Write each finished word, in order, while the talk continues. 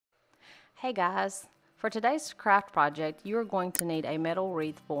Hey guys, for today's craft project you are going to need a metal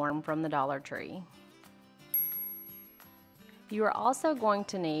wreath form from the Dollar Tree. You are also going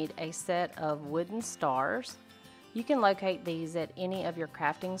to need a set of wooden stars. You can locate these at any of your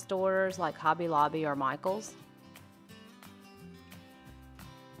crafting stores like Hobby Lobby or Michael's.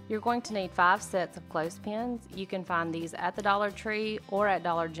 You're going to need 5 sets of clothespins. You can find these at the Dollar Tree or at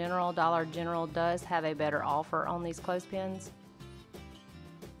Dollar General. Dollar General does have a better offer on these clothespins.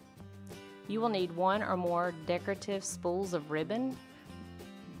 You will need 1 or more decorative spools of ribbon.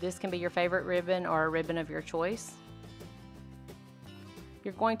 This can be your favorite ribbon or a ribbon of your choice.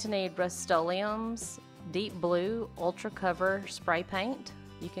 You're going to need Rust-Oleum's Deep Blue Ultra Cover Spray Paint.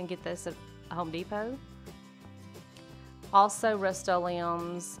 You can get this at Home Depot. Also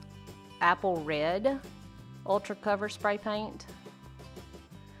Rust-Oleum's Apple Red Ultra Cover Spray Paint.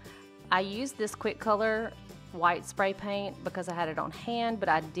 I used this quick color white spray paint because I had it on hand, but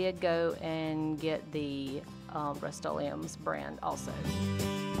I did go and get the Rust-Oleum's brand also.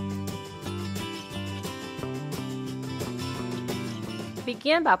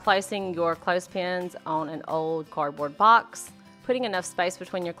 Begin by placing your clothespins on an old cardboard box, putting enough space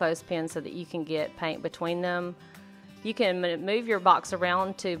between your clothespins so that you can get paint between them. You can move your box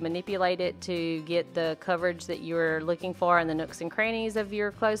around to manipulate it to get the coverage that you're looking for in the nooks and crannies of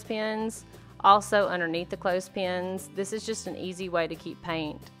your clothespins. Also underneath the clothespins. This is just an easy way to keep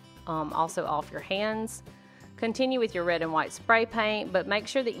paint also off your hands. Continue with your red and white spray paint, but make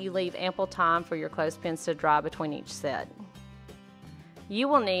sure that you leave ample time for your clothespins to dry between each set. You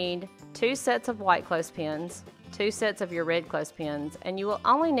will need 2 sets of white clothespins, 2 sets of your red clothespins, and you will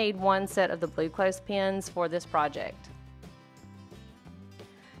only need 1 set of the blue clothespins for this project.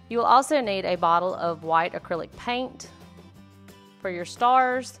 You will also need a bottle of white acrylic paint for your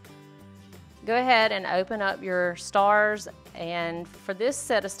stars. Go ahead and open up your stars, and for this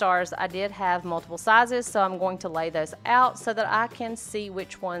set of stars I did have multiple sizes, so I'm going to lay those out so that I can see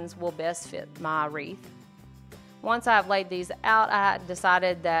which ones will best fit my wreath. Once I've laid these out, I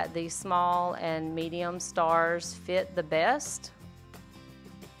decided that the small and medium stars fit the best.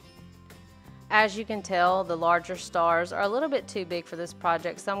 As you can tell, the larger stars are a little bit too big for this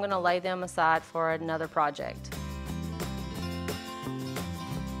project, so I'm going to lay them aside for another project.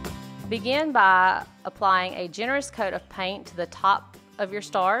 Begin by applying a generous coat of paint to the top of your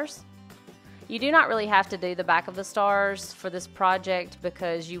stars. You do not really have to do the back of the stars for this project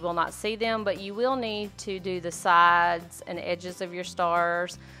because you will not see them, but you will need to do the sides and edges of your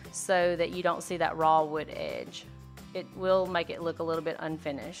stars so that you don't see that raw wood edge. It will make it look a little bit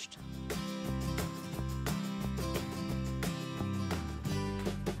unfinished.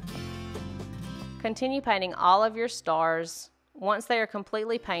 Continue painting all of your stars. Once they are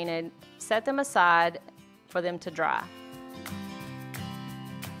completely painted, set them aside for them to dry.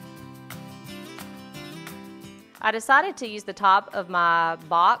 I decided to use the top of my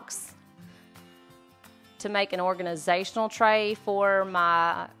box to make an organizational tray for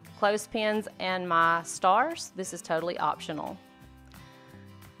my clothespins and my stars. This is totally optional.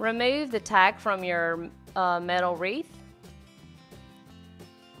 Remove the tag from your metal wreath.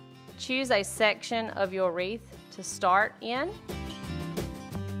 Choose a section of your wreath to start in.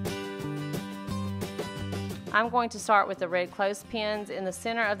 I'm going to start with the red clothespins. In the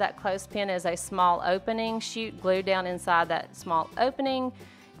center of that clothespin is a small opening. Shoot glue down inside that small opening.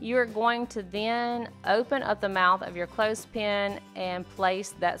 You're going to then open up the mouth of your clothespin and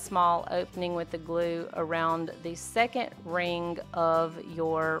place that small opening with the glue around the second ring of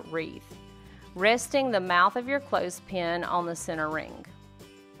your wreath, resting the mouth of your clothespin on the center ring.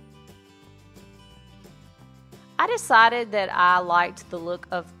 I decided that I liked the look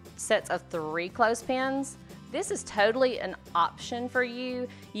of sets of 3 clothespins. This is totally an option for you.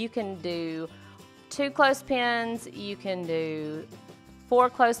 You can do 2 clothespins, you can do 4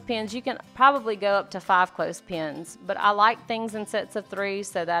 clothespins, you can probably go up to 5 clothespins, but I like things in sets of 3,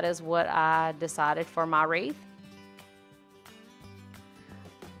 so that is what I decided for my wreath.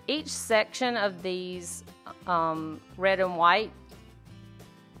 Each section of these red and white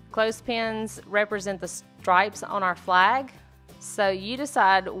clothespins represent the stripes on our flag, so you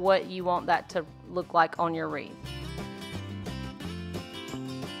decide what you want that to look like on your wreath.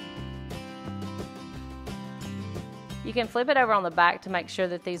 You can flip it over on the back to make sure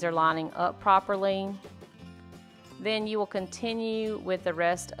that these are lining up properly. Then you will continue with the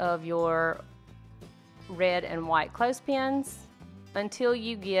rest of your red and white clothespins until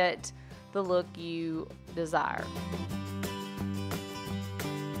you get the look you desire.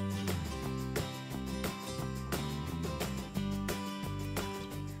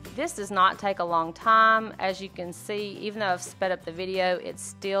 This does not take a long time. As you can see, even though I've sped up the video, it's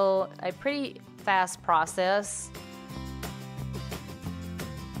still a pretty fast process.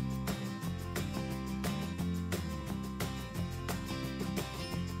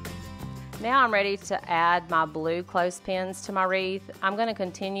 Now I'm ready to add my blue clothespins to my wreath. I'm going to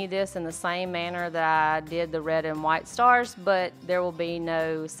continue this in the same manner that I did the red and white stars, but there will be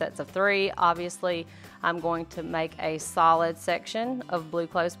no sets of 3. Obviously, I'm going to make a solid section of blue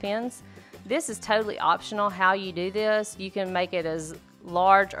clothespins. This is totally optional how you do this. You can make it as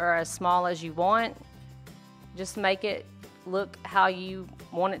large or as small as you want. Just make it look how you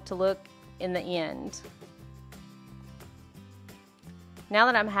want it to look in the end. Now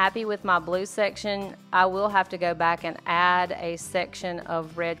that I'm happy with my blue section, I will have to go back and add a section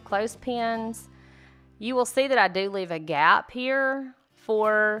of red clothespins. You will see that I do leave a gap here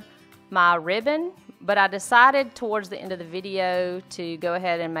for my ribbon, but I decided towards the end of the video to go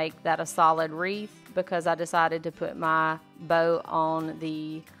ahead and make that a solid wreath because I decided to put my bow on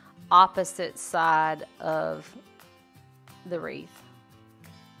the opposite side of the wreath.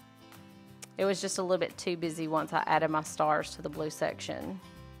 It was just a little bit too busy once I added my stars to the blue section.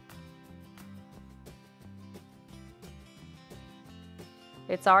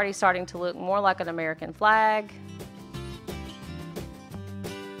 It's already starting to look more like an American flag.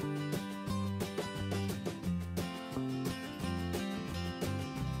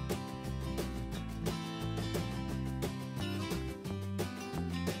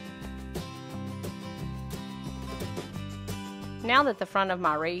 Now that the front of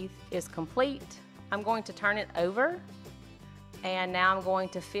my wreath is complete, I'm going to turn it over, and now I'm going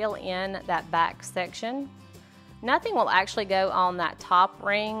to fill in that back section. Nothing will actually go on that top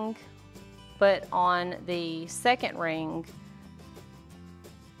ring, but on the second ring,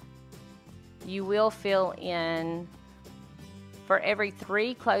 you will fill in for every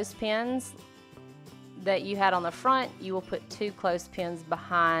 3 clothespins that you had on the front, you will put 2 clothespins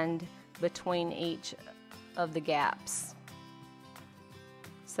behind between each of the gaps.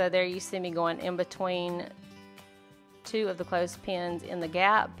 So there you see me going in between 2 of the clothespins in the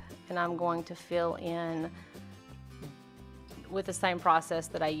gap, and I'm going to fill in with the same process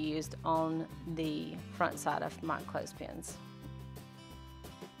that I used on the front side of my clothespins.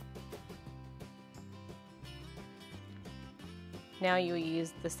 Now you will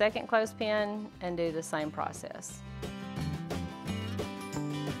use the second clothespin and do the same process.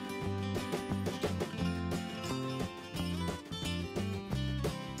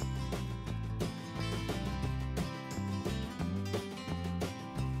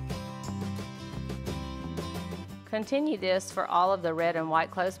 Continue this for all of the red and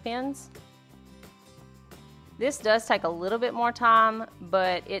white clothespins. This does take a little bit more time,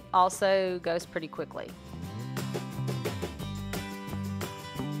 but it also goes pretty quickly.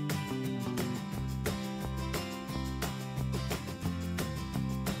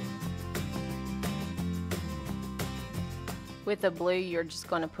 With the blue, you're just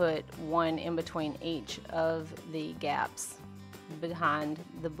going to put 1 in between each of the gaps behind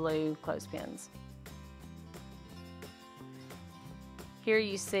the blue clothespins. Here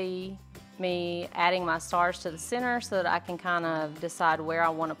you see me adding my stars to the center so that I can kind of decide where I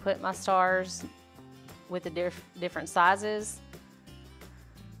want to put my stars with the different sizes.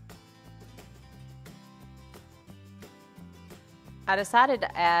 I decided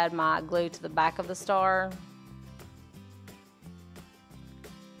to add my glue to the back of the star.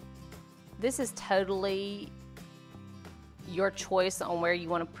 This is totally your choice on where you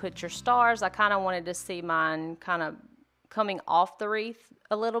want to put your stars. I kind of wanted to see mine kind of coming off the wreath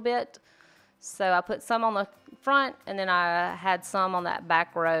a little bit. So I put some on the front, and then I had some on that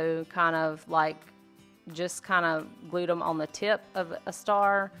back row, kind of like just kind of glued them on the tip of a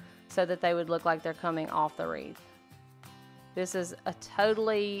star so that they would look like they're coming off the wreath. This is a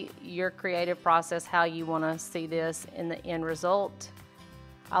totally your creative process, how you want to see this in the end result.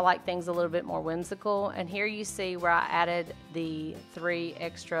 I like things a little bit more whimsical, and here you see where I added the 3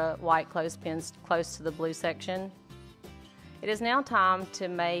 extra white clothespins close to the blue section. It is now time to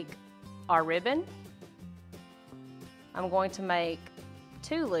make our ribbon. I'm going to make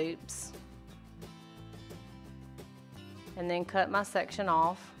 2 loops and then cut my section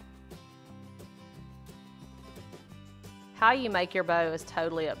off. How you make your bow is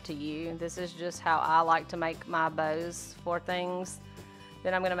totally up to you. This is just how I like to make my bows for things.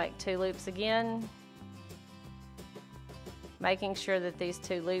 Then I'm going to make 2 loops again, making sure that these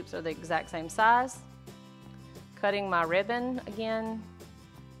 2 loops are the exact same size. Cutting my ribbon again.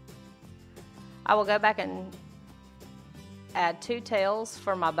 I will go back and add 2 tails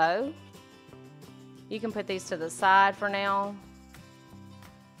for my bow. You can put these to the side for now.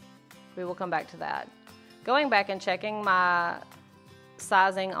 We will come back to that. Going back and checking my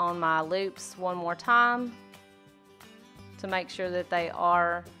sizing on my loops one more time to make sure that they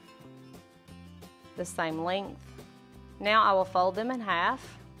are the same length. Now I will fold them in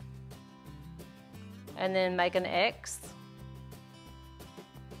half and then make an X,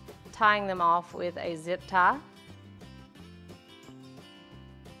 tying them off with a zip tie.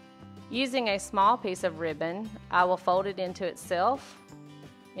 Using a small piece of ribbon, I will fold it into itself,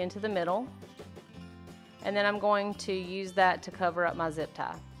 into the middle, and then I'm going to use that to cover up my zip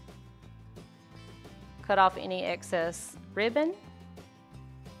tie. Cut off any excess ribbon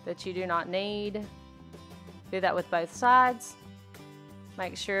that you do not need. Do that with both sides.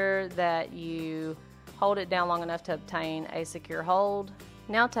 Make sure that you hold it down long enough to obtain a secure hold.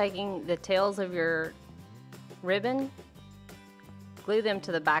 Now taking the tails of your ribbon, glue them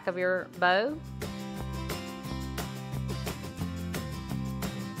to the back of your bow.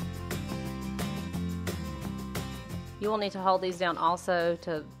 You will need to hold these down also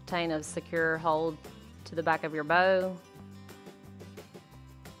to obtain a secure hold to the back of your bow.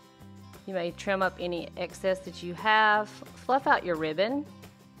 You may trim up any excess that you have. Fluff out your ribbon.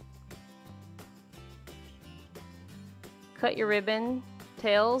 Cut your ribbon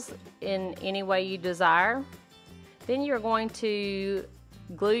tails in any way you desire. Then you're going to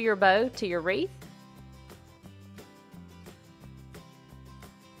glue your bow to your wreath.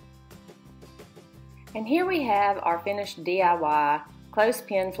 And here we have our finished DIY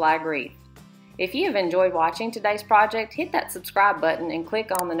clothespin flag wreath. If you have enjoyed watching today's project, hit that subscribe button and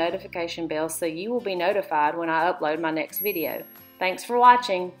click on the notification bell so you will be notified when I upload my next video. Thanks for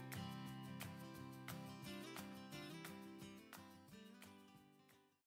watching.